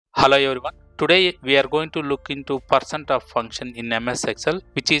Hello everyone. Today we are going to look into %of function in MS Excel,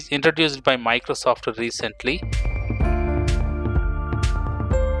 which is introduced by Microsoft recently.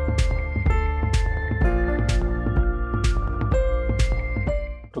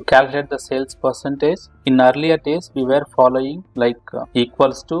 To calculate the sales percentage, in earlier days we were following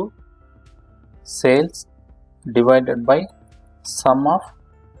equals to sales divided by sum of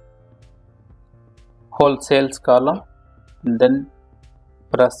whole sales column, and then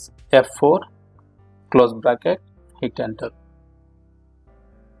press F4, close bracket, hit enter.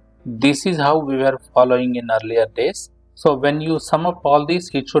 This is how we were following in earlier days. So when you sum up all these,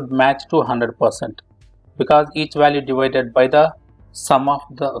 it should match to 100% because each value divided by the sum of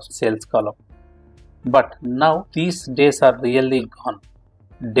the sales column. But now these days are really gone.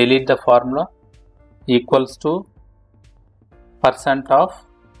 Delete the formula, equals to % of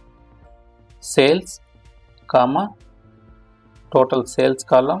sales, comma, total sales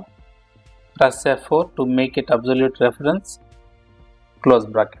column, press F4 to make it absolute reference, close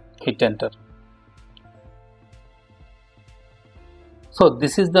bracket, hit enter. So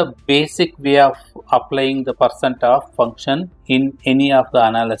this is the basic way of applying the %of function in any of the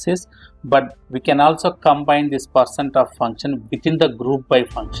analysis, but we can also combine this %of function within the group by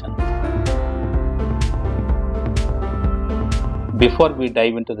function. Before we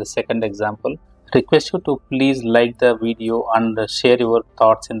dive into the second example, request you to please like the video and share your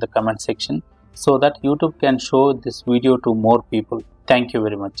thoughts in the comment section so that YouTube can show this video to more people. Thank you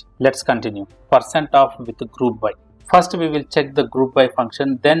very much. Let's continue. %of with group by. First we will check the group by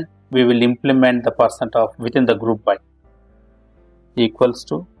function, then we will implement the %of within the group by. Equals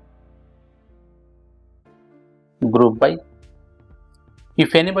to group by.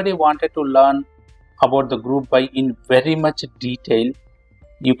 If anybody wanted to learn about the group by in very much detail,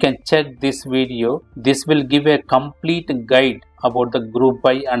 you can check this video. This will give a complete guide about the group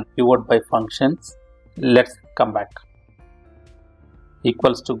by and pivot by functions. Let's come back.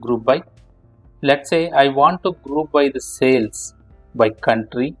 Equals to group by. Let's say I want to group by the sales by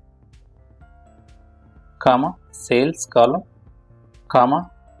country, comma, sales column,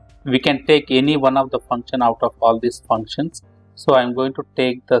 comma. We can take any one of the function out of all these functions. So I am going to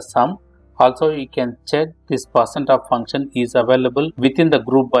take the sum. Also, you can check this %of function is available within the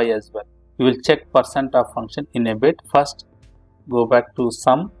group by as well. You will check %of function in a bit. First, go back to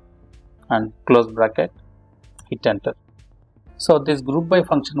sum and close bracket, hit enter. So this group by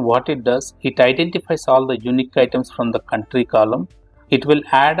function, what it does, it identifies all the unique items from the country column. It will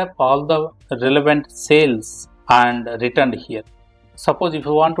add up all the relevant sales and return here. Suppose if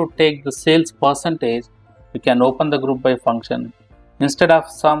you want to take the sales percentage, we can open the group by function. Instead of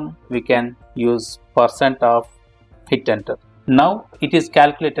sum, we can use %of, hit enter. Now it is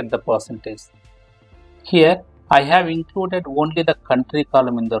calculated the percentage. Here I have included only the country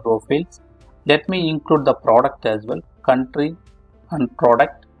column in the row fields. Let me include the product as well, country and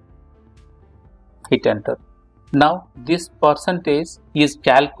product, hit enter. Now this percentage is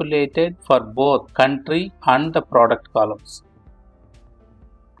calculated for both country and the product columns.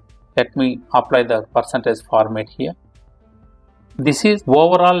 Let me apply the percentage format here. This is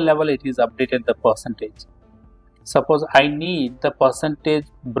overall level, it is updated the percentage. Suppose I need the percentage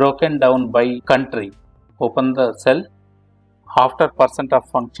broken down by country. Open the cell. After %of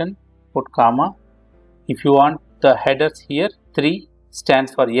function, put comma. If you want the headers here, 3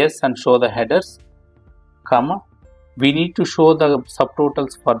 stands for yes and show the headers, comma. We need to show the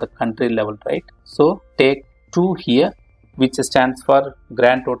subtotals for the country level, right? So take 2 here, which stands for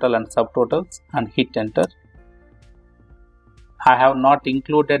grand total and subtotals, and hit enter. I have not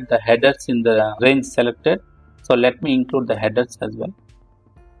included the headers in the range selected, so let me include the headers as well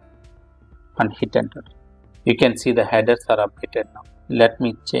and hit enter. You can see the headers are updated now. Let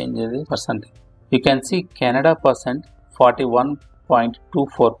me change the percentage. You can see Canada %,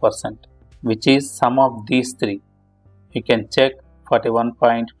 41.24%, which is sum of these three. You can check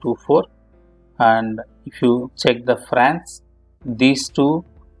 41.24, and if you check the France, these two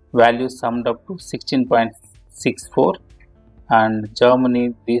values summed up to 16.64. and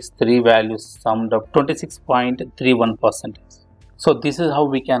Germany, these three values summed up 26.31%. So this is how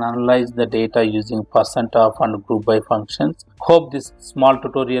we can analyze the data using %of and group by functions. Hope this small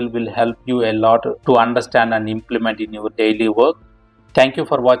tutorial will help you a lot to understand and implement in your daily work. Thank you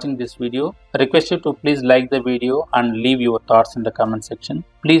for watching this video. I request you to please like the video and leave your thoughts in the comment section.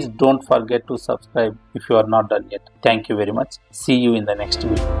 Please don't forget to subscribe if you are not done yet. Thank you very much. See you in the next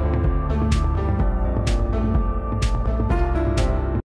video.